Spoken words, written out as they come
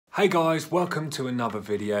Hey guys, welcome to another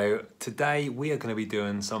video. Today we are going to be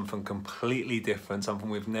doing something completely different, something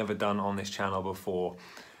we've never done on this channel before.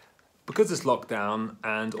 Because it's lockdown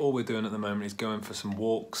and all we're doing at the moment is going for some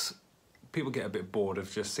walks, people get a bit bored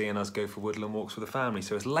of just seeing us go for woodland walks with the family.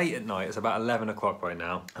 So it's late at night, it's about 11 o'clock right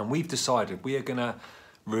now, and we've decided we are going to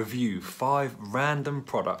review 5 random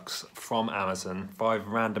products from Amazon, 5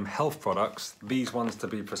 random health products, these ones to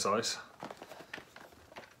be precise.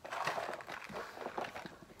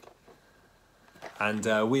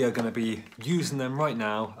 And we are going to be using them right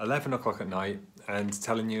now, 11 o'clock at night, and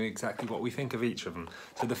telling you exactly what we think of each of them.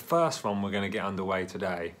 So the first one we're going to get underway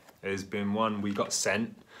today has been one we got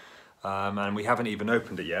sent, and we haven't even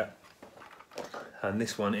opened it yet. And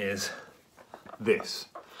this one is this.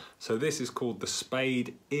 So this is called the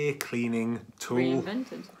SPADE ear cleaning tool.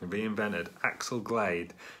 Reinvented. Axel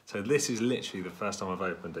Glade. So this is literally the first time I've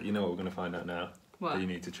opened it. You know what we're going to find out now? What? That you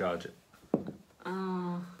need to charge it.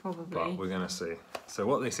 Oh, probably. But we're going to see. So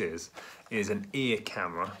what this is an ear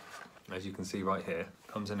camera, as you can see right here.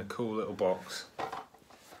 Comes in a cool little box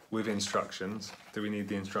with instructions. Do we need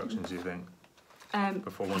the instructions, you think?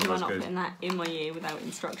 Before one of us I'm not goes. putting that in my ear without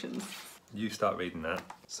instructions. You start reading that.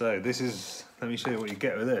 So this is, let me show you what you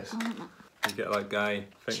get with this. You get like a...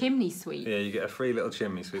 Chimney sweep. Yeah, you get a free little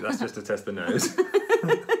chimney sweep. That's just to test the nose.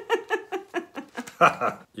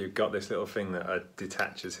 You've got this little thing that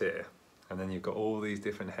detaches here. And then you've got all these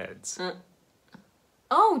different heads.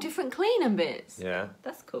 Oh, different cleaning bits. Yeah.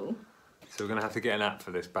 That's cool. So we're going to have to get an app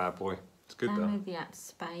for this bad boy. It's good though. Download the app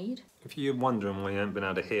SPADE. If you're wondering why you haven't been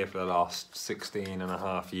able to hear for the last 16 and a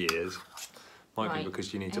half years, might be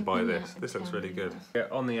because you need to buy this. This looks really good. Yeah,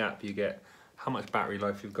 on the app you get how much battery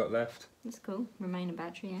life you've got left. That's cool. Remaining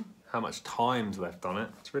battery, yeah. How much time's left on it.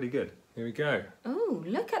 It's really good. Here we go. Oh,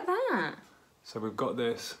 look at that. So we've got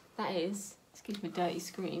this. That is. Excuse my dirty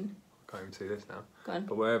screen. Can't even see this now. Go on.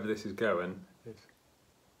 But wherever this is going,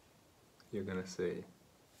 you're going to see.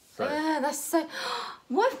 So, that's so...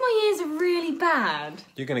 What if my ears are really bad?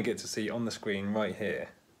 you're going to get to see on the screen right here,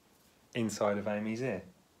 inside of Amy's ear.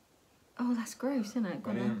 Oh, that's gross, isn't it?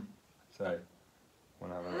 Go on then. So,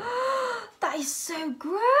 we'll have a look. That is so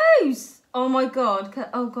gross! Oh my god.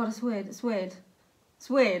 Oh god, it's weird. It's weird. It's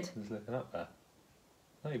weird. Just looking up there.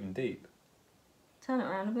 Not even deep. Turn it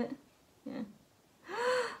around a bit. Yeah.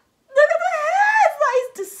 Look at the hairs! That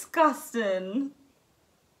is disgusting.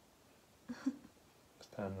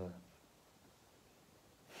 Stand there.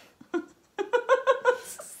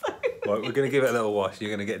 Right, we're going to give it a little wash. You're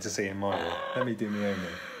going to get to see in my ear. Let me do my own ear.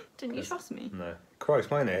 Didn't you trust me? No. Christ,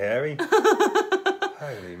 mine are hairy.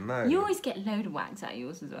 Holy moly. You always get a load of wax out of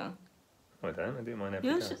yours as well. No, I don't. I do mine every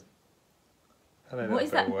Yours day. just... Hello, What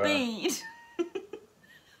is that little, bead?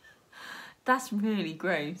 That's really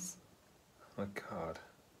gross. Oh my god.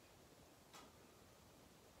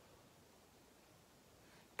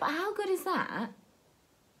 But how good is that?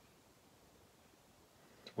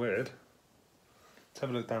 It's weird. Let's have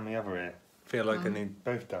a look down the other ear. Feel like I need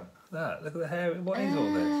both done. Look at the hair. What is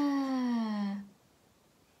all this?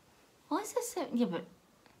 Why is there so... Yeah, but...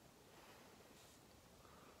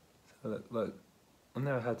 So look. I've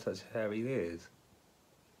never had such hairy ears.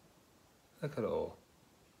 Look at it all.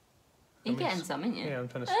 You're getting some, aren't you? Yeah, I'm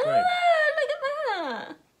trying to scrape. Look at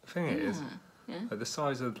that! The thing is, Yeah. like the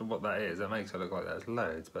size of what that is, that makes it look like there's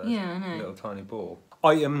loads, but Yeah, I it's know. a little tiny ball.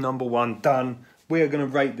 Item number 1 done. We are going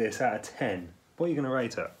to rate this out of 10. What are you going to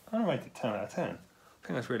rate it? I'm going to rate it 10 out of 10. I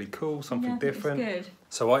think that's really cool, something different. It's good.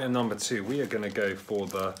 So item number 2, we are going to go for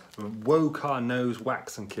the Wokaar nose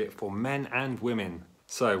waxing kit for men and women.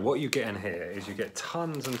 So what you get in here is you get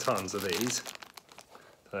tons and tons of these.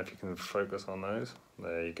 Don't know if you can focus on those.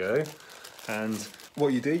 There you go. And what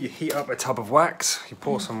you do, you heat up a tub of wax, you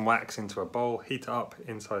pour some wax into a bowl, heat it up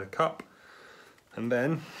inside a cup, and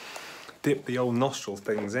then dip the old nostril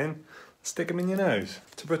things in, stick them in your nose.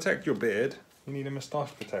 To protect your beard, you need a moustache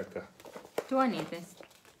protector. Do I need this?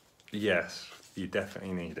 Yes, you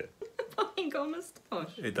definitely need it. I ain't got a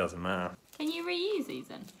moustache. It doesn't matter. Can you reuse these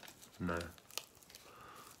then? No.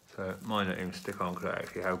 So mine don't even stick on because I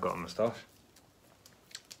actually have got a moustache.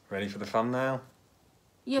 Ready for the thumbnail?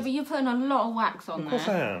 Yeah, but you're putting a lot of wax on there. Of course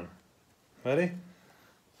I am. Ready?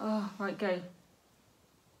 Oh, right, go.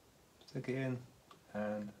 Stick it in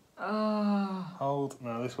and Oh. hold.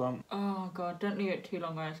 No, this one. Oh god, don't leave it too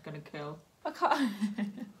long or it's gonna kill. I can't.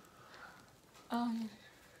 Oh.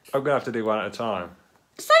 I'm gonna have to do one at a time.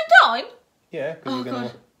 Same time? Yeah, because Oh, you're gonna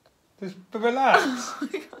God. just relax. Oh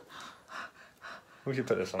my god. We should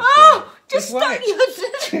put this on. Oh! Just slow. stop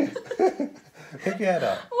your... Hip your head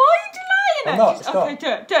up. Why are you delaying I'm it? not, Just... stop. Okay, do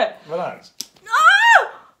it, do it. Relax.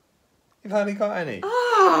 Ah! You've hardly got any.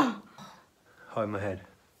 Ah! Hide my head.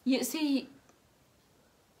 You see...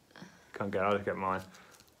 Can't get out, look at mine.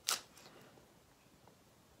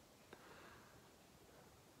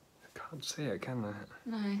 Can't see it, can I?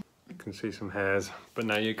 No. You can see some hairs, but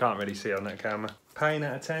no, you can't really see it on that camera. Pain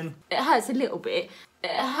out of 10? It hurts a little bit.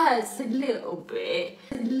 It hurts a little bit.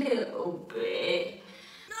 A little bit.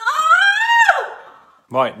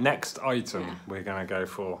 Right, next item we're gonna go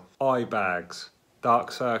for eye bags,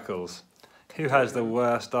 dark circles. Who has the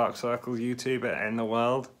worst dark circles YouTuber in the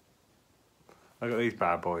world? Look at these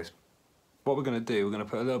bad boys. What we're gonna do, we're gonna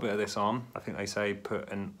put a little bit of this on. I think they say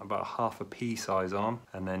put in about half a pea size on,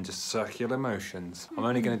 and then just circular motions. I'm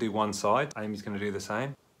only gonna do one side. Amy's gonna do the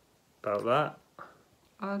same. About that.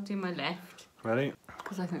 I'll do my left. Ready?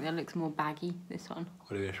 Because I think that looks more baggy, this one.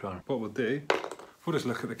 We'll do this one. What we'll do, we'll just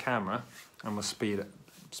look at the camera and we'll speed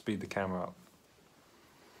the camera up.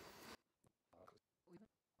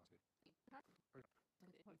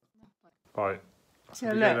 Right. So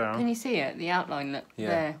look, can you see it? The outline, look,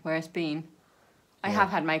 there, where it's been. I have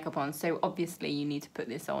had makeup on, so obviously you need to put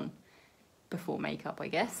this on before makeup, I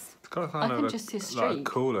guess. It's got I can just see a streak. like a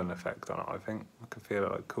cooling effect on it, I think. I can feel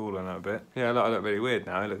it like cooling it a bit. Yeah, I look really weird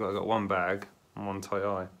now. Look like I've got one bag and one tight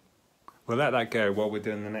eye. We'll let that go while we're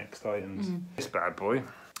doing the next items. This bad boy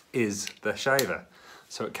is the shaver.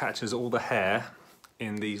 So it catches all the hair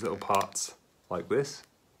in these little parts like this.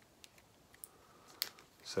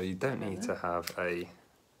 So you don't need to have a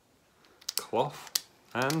cloth.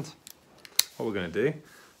 And what we're going to do,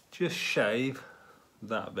 just shave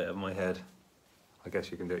that bit of my head. I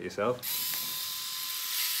guess you can do it yourself.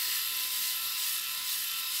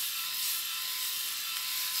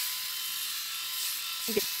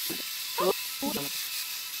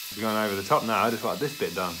 We're going over the top now, I just want this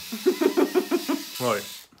bit done. Right,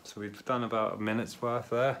 so we've done about a minute's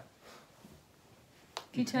worth there.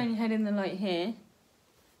 If you turn your head in the light here,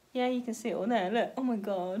 yeah, you can see it all there. Look, oh my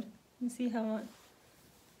god, you see how much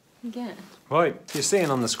you get. Right, you're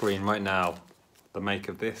seeing on the screen right now the make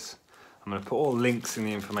of this. I'm going to put all links in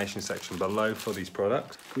the information section below for these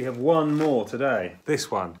products. We have one more today.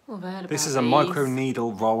 This one. Oh, I've heard about this is a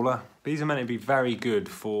microneedle roller. These are meant to be very good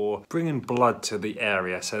for bringing blood to the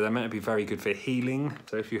area. So they're meant to be very good for healing.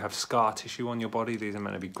 So if you have scar tissue on your body, these are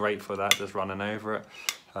meant to be great for that, just running over it.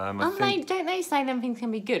 Don't they say them things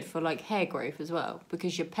can be good for like hair growth as well?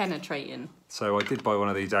 Because you're penetrating. So I did buy one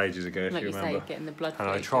of these ages ago, if you remember. Like you say, getting the blood and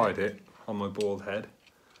I tried it on my bald head.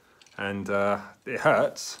 And it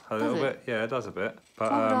hurts a little bit. Yeah, it does a bit.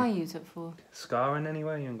 But what would I use it for? Scarring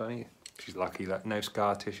anyway. You haven't got any. She's lucky, like no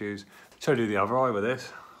scar tissues. So do the other eye with this.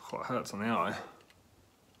 What hurts on the eye?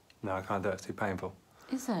 No, I can't do it. It's too painful.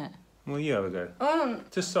 Is it? Well, you have a go. I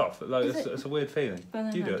don't. Just soft. Like it's a weird feeling.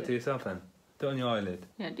 You do it to it. yourself then. Do it on your eyelid.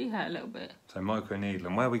 Yeah, it do hurt a little bit. So microneedle.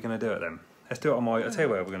 And where are we going to do it then? Let's do it on my. I'll tell you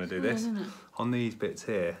where we're going to do this. Isn't it? On these bits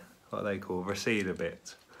here, what they call receder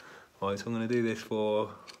bits. Right, so I'm going to do this for.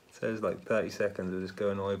 It says like 30 seconds of just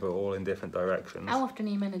going over all in different directions. How often are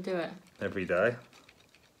you meant to do it? Every day.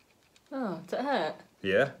 Oh, does it hurt?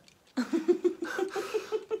 Yeah.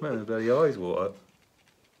 Man, the bloody eyes water.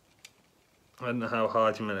 I don't know how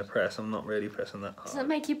hard you're meant to press. I'm not really pressing that hard. Does it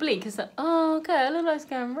make you bleed? Because oh, okay, it looks like it's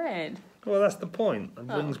going red. Well, that's the point. It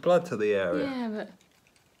brings blood to the area. Yeah,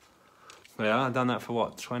 but... Yeah, I've done that for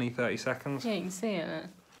what, 20, 30 seconds? Yeah, you can see it.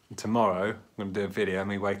 And tomorrow, I'm going to do a video of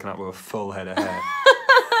me waking up with a full head of hair.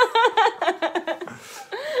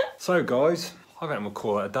 So guys, I reckon we'll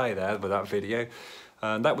call it a day there with that video.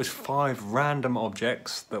 That was 5 random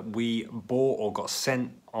objects that we bought or got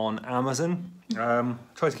sent on Amazon.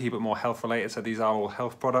 Try to keep it more health related, so these are all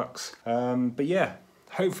health products. But yeah,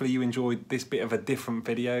 hopefully you enjoyed this bit of a different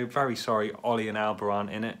video. Very sorry Ollie and Alba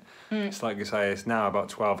aren't in it. It's like you say, it's now about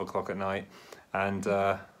 12 o'clock at night. And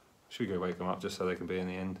should we go wake them up just so they can be in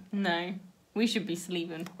the end? No, we should be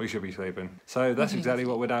sleeping. We should be sleeping. So that's exactly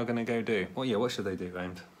what we're now going to go do. Well, yeah, what should they do,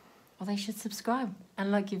 Ames? Well, they should subscribe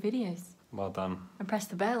and like your videos. Well done. And press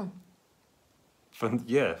the bell. For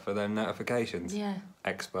their notifications. Yeah.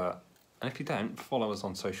 Expert. And if you don't, follow us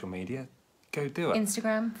on social media. Go do it.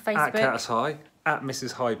 Instagram, Facebook. At Catus High, at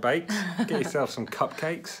Mrs. High Bakes. Get yourself some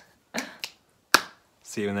cupcakes.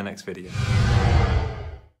 See you in the next video.